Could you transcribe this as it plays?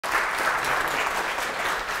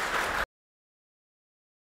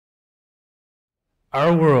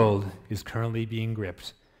Our world is currently being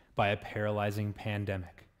gripped by a paralyzing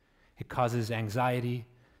pandemic. It causes anxiety,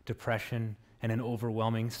 depression, and an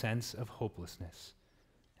overwhelming sense of hopelessness.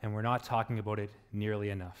 And we're not talking about it nearly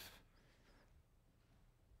enough.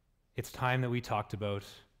 It's time that we talked about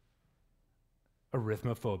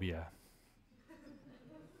arithmophobia.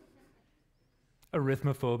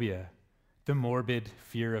 Arithmophobia, the morbid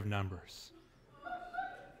fear of numbers.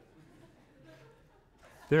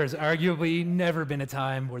 There has arguably never been a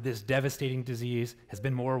time where this devastating disease has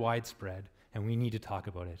been more widespread, and we need to talk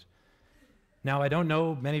about it. Now, I don't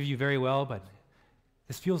know many of you very well, but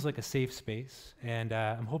this feels like a safe space, and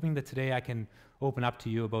I'm hoping that today I can open up to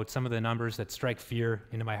you about some of the numbers that strike fear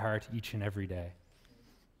into my heart each and every day.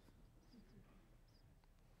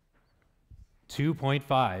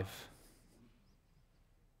 2.5.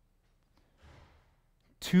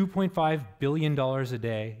 $2.5 billion a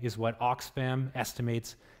day is what Oxfam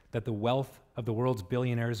estimates that the wealth of the world's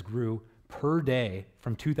billionaires grew per day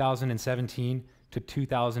from 2017 to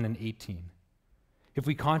 2018. If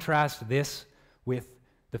we contrast this with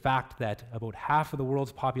the fact that about half of the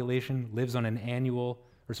world's population lives on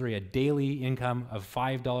a daily income of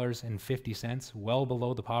 $5.50, well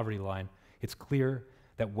below the poverty line, it's clear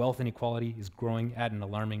that wealth inequality is growing at an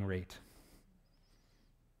alarming rate.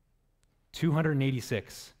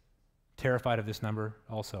 286, terrified of this number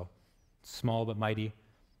also, small but mighty.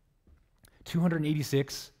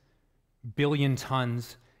 286 billion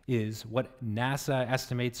tons is what NASA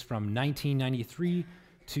estimates from 1993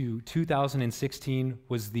 to 2016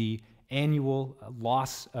 was the annual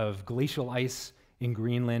loss of glacial ice in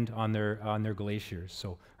Greenland on their glaciers.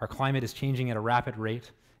 So our climate is changing at a rapid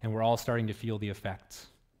rate, and we're all starting to feel the effects.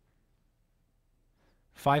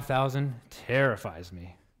 5,000 terrifies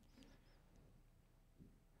me.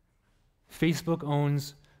 Facebook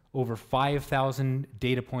owns over 5,000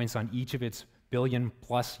 data points on each of its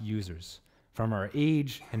billion-plus users, from our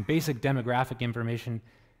age and basic demographic information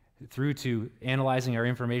through to analyzing our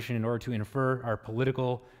information in order to infer our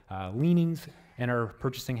political leanings and our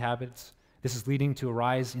purchasing habits. This is leading to a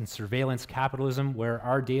rise in surveillance capitalism, where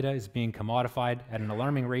our data is being commodified at an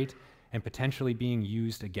alarming rate and potentially being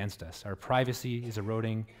used against us. Our privacy is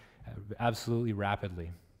eroding absolutely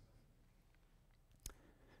rapidly.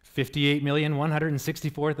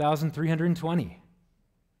 58,164,320.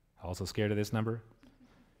 Also scared of this number.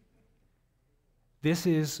 This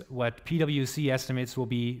is what PwC estimates will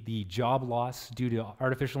be the job loss due to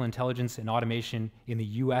artificial intelligence and automation in the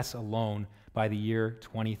US alone by the year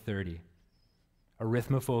 2030.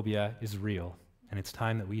 Arithmophobia is real, and it's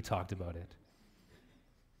time that we talked about it.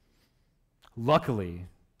 Luckily,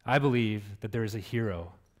 I believe that there is a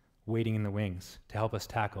hero waiting in the wings to help us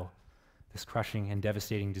tackle this crushing and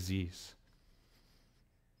devastating disease.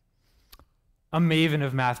 A maven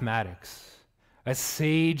of mathematics, a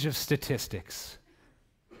sage of statistics,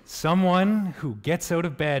 someone who gets out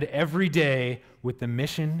of bed every day with the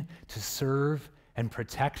mission to serve and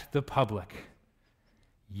protect the public.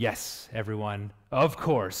 Yes, everyone, of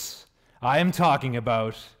course, I am talking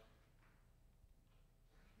about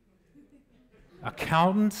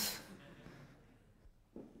accountants.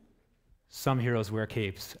 Some heroes wear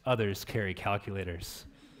capes, others carry calculators.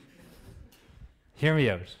 Hear me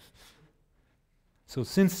out. So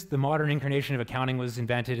since the modern incarnation of accounting was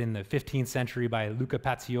invented in the 15th century by Luca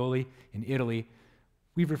Pacioli in Italy,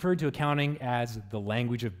 we've referred to accounting as the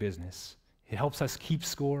language of business. It helps us keep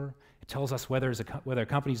score. It tells us whether a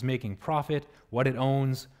company's making profit, what it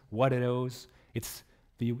owns, what it owes. It's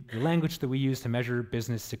the language that we use to measure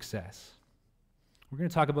business success. We're going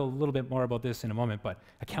to talk about a little bit more about this in a moment, but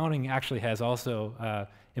accounting actually has also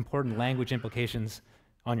important language implications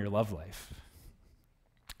on your love life.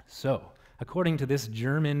 So, according to this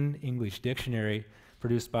German English dictionary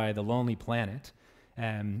produced by The Lonely Planet,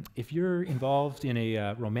 if you're involved in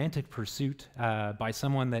a romantic pursuit by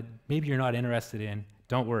someone that maybe you're not interested in,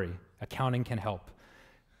 don't worry, accounting can help.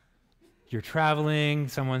 You're traveling,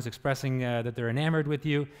 someone's expressing that they're enamored with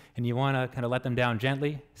you, and you want to kind of let them down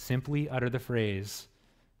gently, simply utter the phrase,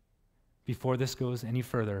 "Before this goes any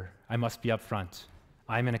further, I must be upfront.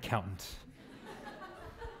 I'm an accountant."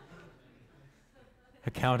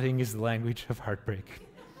 Accounting is the language of heartbreak.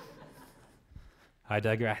 I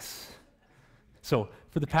digress. So,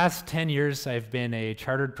 for the past 10 years, I've been a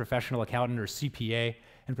chartered professional accountant, or CPA,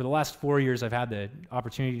 and for the last 4 years, I've had the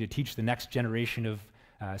opportunity to teach the next generation of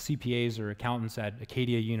CPAs or accountants at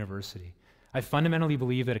Acadia University. I fundamentally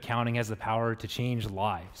believe that accounting has the power to change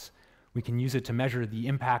lives. We can use it to measure the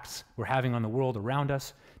impacts we're having on the world around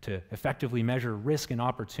us, to effectively measure risk and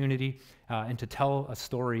opportunity, and to tell a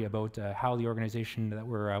story about how the organization that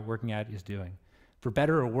we're working at is doing. For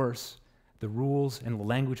better or worse, the rules and the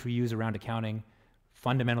language we use around accounting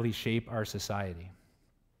fundamentally shape our society.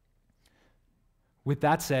 With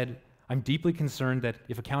that said, I'm deeply concerned that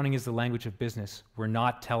if accounting is the language of business, we're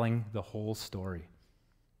not telling the whole story.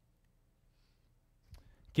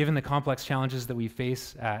 Given the complex challenges that we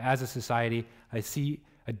face as a society, I see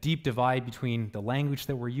a deep divide between the language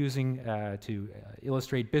that we're using to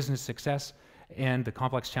illustrate business success and the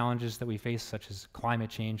complex challenges that we face, such as climate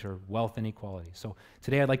change or wealth inequality. So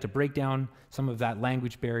today I'd like to break down some of that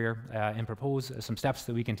language barrier and propose some steps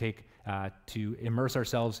that we can take to immerse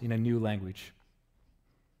ourselves in a new language.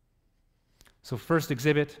 So first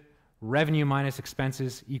exhibit, revenue minus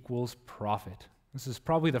expenses equals profit. This is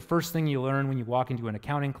probably the first thing you learn when you walk into an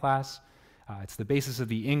accounting class. It's the basis of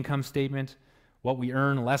the income statement. What we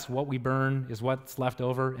earn less what we burn is what's left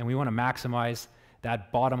over, and we want to maximize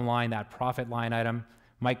that bottom line, that profit line item.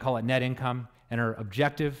 Might call it net income, and our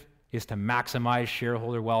objective is to maximize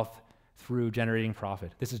shareholder wealth through generating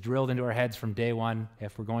profit. This is drilled into our heads from day one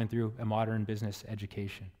if we're going through a modern business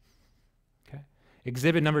education. Okay.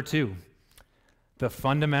 Exhibit number 2, the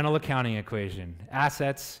fundamental accounting equation.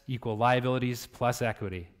 Assets equal liabilities plus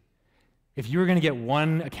equity. If you were going to get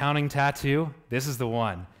one accounting tattoo, this is the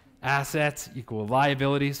one. Assets equal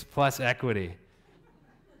liabilities plus equity.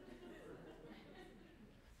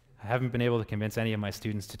 I haven't been able to convince any of my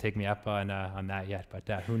students to take me up on that yet, but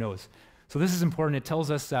who knows. So this is important. It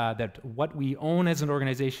tells us that what we own as an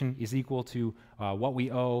organization is equal to what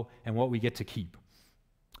we owe and what we get to keep.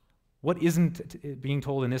 What isn't being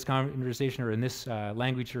told in this conversation or in this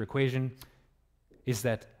language or equation is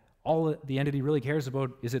that all the entity really cares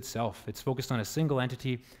about is itself. It's focused on a single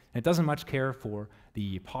entity, and it doesn't much care for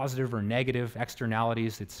the positive or negative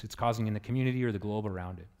externalities it's causing in the community or the globe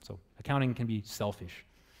around it. So accounting can be selfish.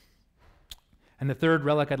 And the third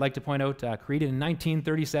relic I'd like to point out, created in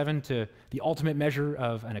 1937 to the ultimate measure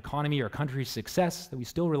of an economy or country's success that we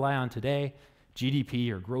still rely on today, GDP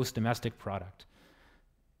or gross domestic product.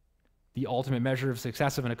 The ultimate measure of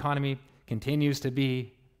success of an economy continues to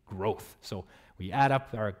be growth. So we add up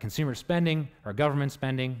our consumer spending, our government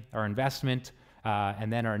spending, our investment,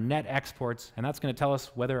 and then our net exports, and that's going to tell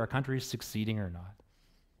us whether our country is succeeding or not.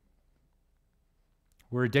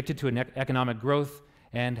 We're addicted to economic growth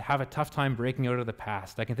and have a tough time breaking out of the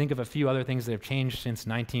past. I can think of a few other things that have changed since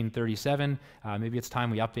 1937. Maybe it's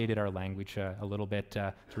time we updated our language a little bit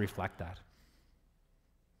to reflect that.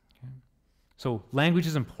 Okay. So language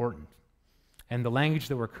is important, and the language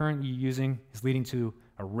that we're currently using is leading to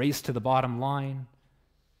a race to the bottom line,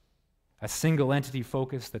 a single entity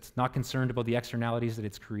focus that's not concerned about the externalities that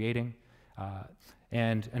it's creating,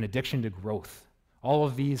 and an addiction to growth. All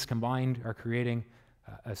of these combined are creating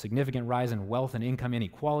a significant rise in wealth and income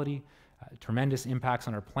inequality, tremendous impacts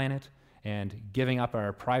on our planet, and giving up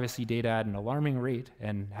our privacy data at an alarming rate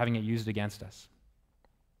and having it used against us.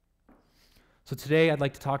 So today I'd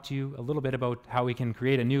like to talk to you a little bit about how we can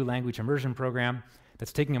create a new language immersion program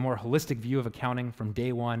that's taking a more holistic view of accounting from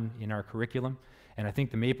day one in our curriculum. And I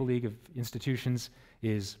think the Maple League of Institutions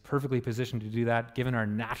is perfectly positioned to do that, given our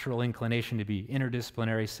natural inclination to be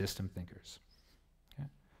interdisciplinary system thinkers. Okay.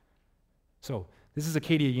 So this is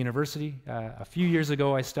Acadia University. A few years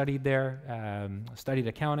ago, I studied there, studied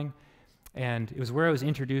accounting, and it was where I was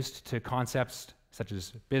introduced to concepts such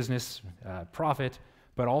as business, profit,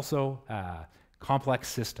 but also complex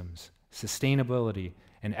systems, sustainability,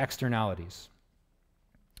 and externalities.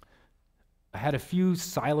 I had a few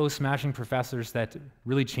silo-smashing professors that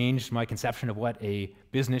really changed my conception of what a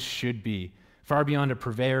business should be, far beyond a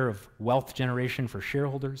purveyor of wealth generation for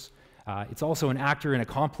shareholders. It's also an actor in a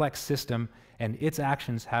complex system, and its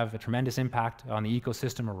actions have a tremendous impact on the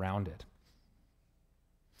ecosystem around it.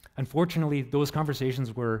 Unfortunately, those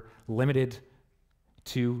conversations were limited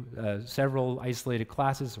to several isolated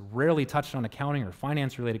classes, rarely touched on accounting or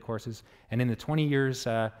finance-related courses, and in the 20 years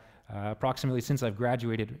approximately since I've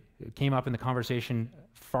graduated, it came up in the conversation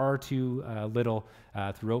far too little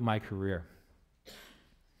throughout my career.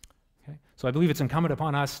 Okay? So I believe it's incumbent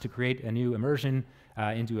upon us to create a new immersion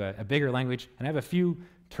into a bigger language, and I have a few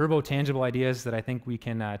turbo-tangible ideas that I think we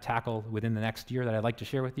can tackle within the next year that I'd like to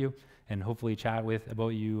share with you, and hopefully chat about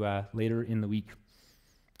you later in the week,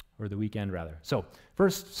 or the weekend rather. So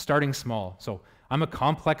first, starting small. So I'm a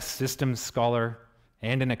complex systems scholar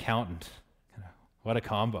and an accountant. What a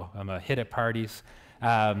combo. I'm a hit at parties.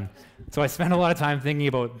 So I spend a lot of time thinking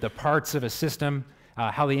about the parts of a system,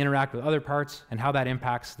 how they interact with other parts, and how that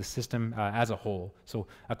impacts the system as a whole. So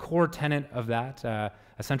a core tenet of that, a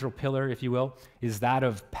central pillar, if you will, is that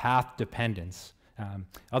of path dependence.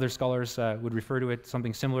 Other scholars would refer to it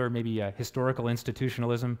something similar, maybe historical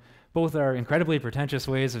institutionalism. Both are incredibly pretentious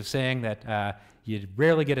ways of saying that you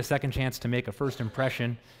rarely get a second chance to make a first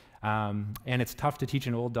impression, and it's tough to teach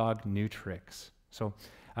an old dog new tricks. So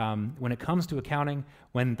when it comes to accounting,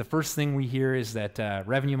 when the first thing we hear is that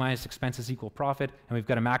revenue minus expenses equal profit, and we've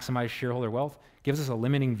got to maximize shareholder wealth, gives us a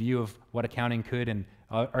limiting view of what accounting could and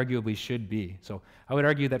arguably should be. So I would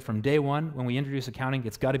argue that from day one, when we introduce accounting,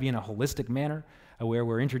 it's got to be in a holistic manner, where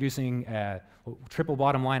we're introducing triple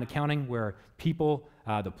bottom line accounting, where people,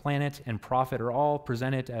 the planet, and profit are all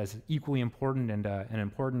presented as equally important and an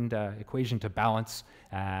important equation to balance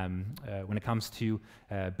when it comes to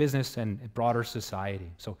business and broader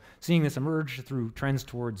society. So seeing this emerge through trends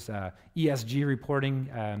towards ESG reporting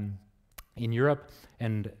in Europe,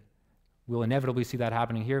 and we'll inevitably see that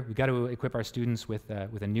happening here. We've got to equip our students with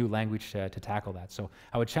a new language to tackle that. So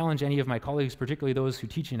I would challenge any of my colleagues, particularly those who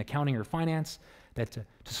teach in accounting or finance, that to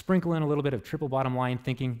sprinkle in a little bit of triple bottom line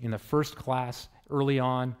thinking in the first class, early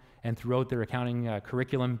on, and throughout their accounting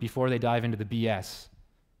curriculum before they dive into the BS,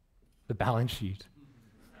 the balance sheet.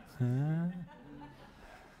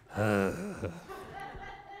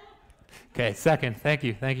 Okay, second, thank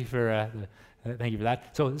you for that.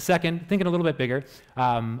 So second, thinking a little bit bigger.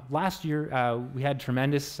 Last year, we had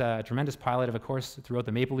tremendous pilot of a course throughout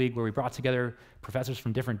the Maple League where we brought together professors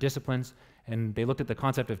from different disciplines, and they looked at the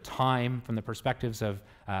concept of time from the perspectives of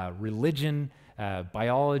religion,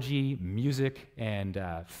 biology, music, and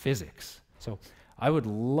physics. So I would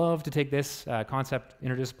love to take this concept,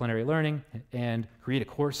 interdisciplinary learning, and create a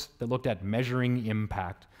course that looked at measuring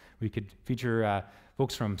impact. We could feature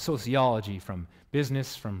folks from sociology, from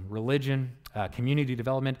business, from religion, community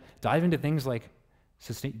development, dive into things like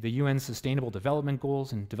the UN's Sustainable Development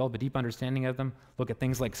Goals and develop a deep understanding of them, look at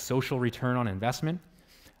things like social return on investment.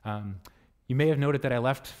 You may have noted that I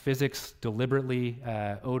left physics deliberately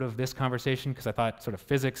out of this conversation because I thought sort of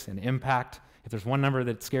physics and impact, if there's one number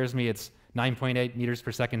that scares me, it's 9.8 meters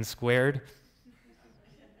per second squared.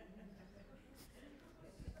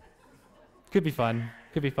 Could be fun,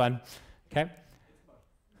 okay?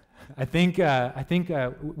 I think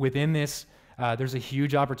within this, there's a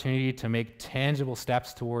huge opportunity to make tangible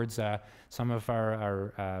steps towards some of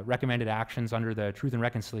our recommended actions under the Truth and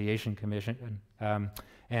Reconciliation Commission,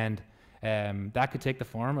 and that could take the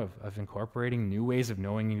form of incorporating new ways of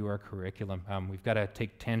knowing into our curriculum. We've got to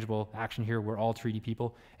take tangible action here. We're all treaty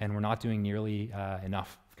people, and we're not doing nearly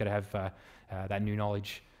enough. We've got to have that new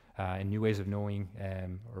knowledge and new ways of knowing,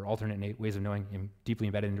 or alternate ways of knowing, deeply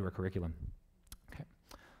embedded into our curriculum. Okay.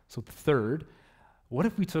 So third, what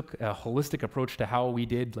if we took a holistic approach to how we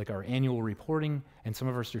did like our annual reporting and some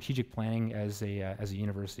of our strategic planning as a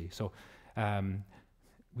university? So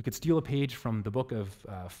we could steal a page from the book of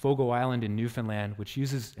Fogo Island in Newfoundland, which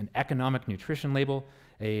uses an economic nutrition label,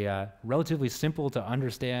 a relatively simple to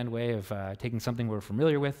understand way of taking something we're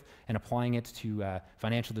familiar with and applying it to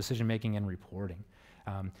financial decision making and reporting.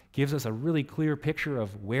 Gives us a really clear picture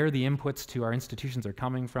of where the inputs to our institutions are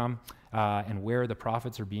coming from and where the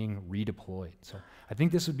profits are being redeployed. So I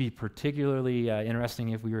think this would be particularly interesting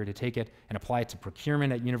if we were to take it and apply it to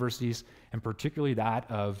procurement at universities, and particularly that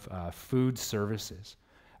of food services.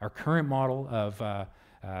 Our current model of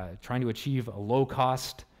trying to achieve a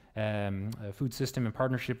low-cost food system in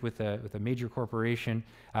partnership with a major corporation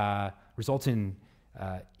results in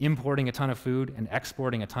importing a ton of food and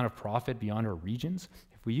exporting a ton of profit beyond our regions.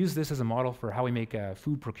 If we use this as a model for how we make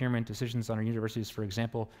food procurement decisions on our universities, for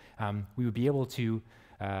example, we would be able to,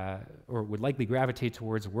 or would likely gravitate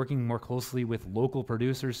towards working more closely with local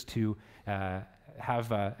producers to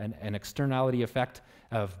have an externality effect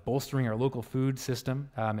of bolstering our local food system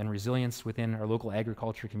and resilience within our local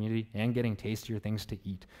agriculture community and getting tastier things to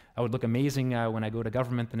eat. I would look amazing when I go to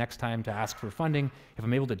government the next time to ask for funding if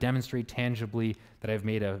I'm able to demonstrate tangibly that I've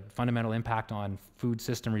made a fundamental impact on food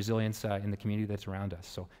system resilience in the community that's around us.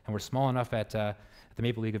 So, and we're small enough at the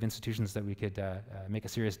Maple League of Institutions that we could make a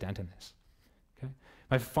serious dent in this. Okay?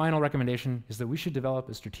 My final recommendation is that we should develop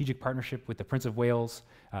a strategic partnership with the Prince of Wales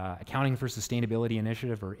Accounting for Sustainability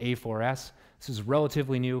Initiative, or A4S. This is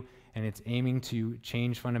relatively new, and it's aiming to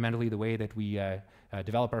change fundamentally the way that we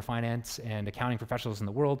develop our finance and accounting professionals in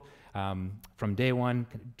the world. From day one,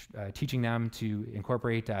 teaching them to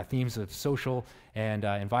incorporate themes of social and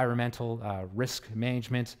environmental risk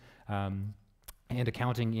management, and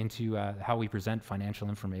accounting into how we present financial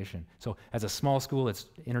information. So as a small school, it's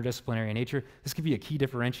interdisciplinary in nature. This could be a key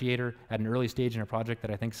differentiator at an early stage in a project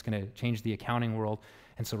that I think is going to change the accounting world.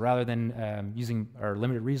 And so rather than using our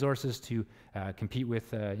limited resources to compete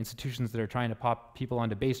with institutions that are trying to pop people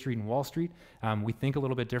onto Bay Street and Wall Street, we think a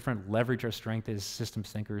little bit different, leverage our strength as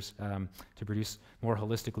systems thinkers to produce more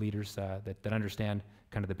holistic leaders that understand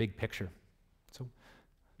kind of the big picture. So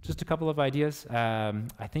just a couple of ideas.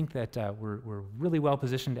 I think that we're really well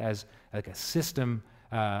positioned as like a system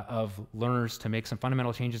of learners to make some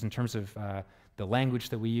fundamental changes in terms of the language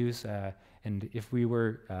that we use. And if we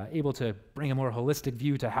were able to bring a more holistic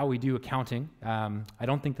view to how we do accounting, I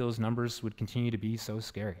don't think those numbers would continue to be so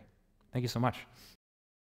scary. Thank you so much.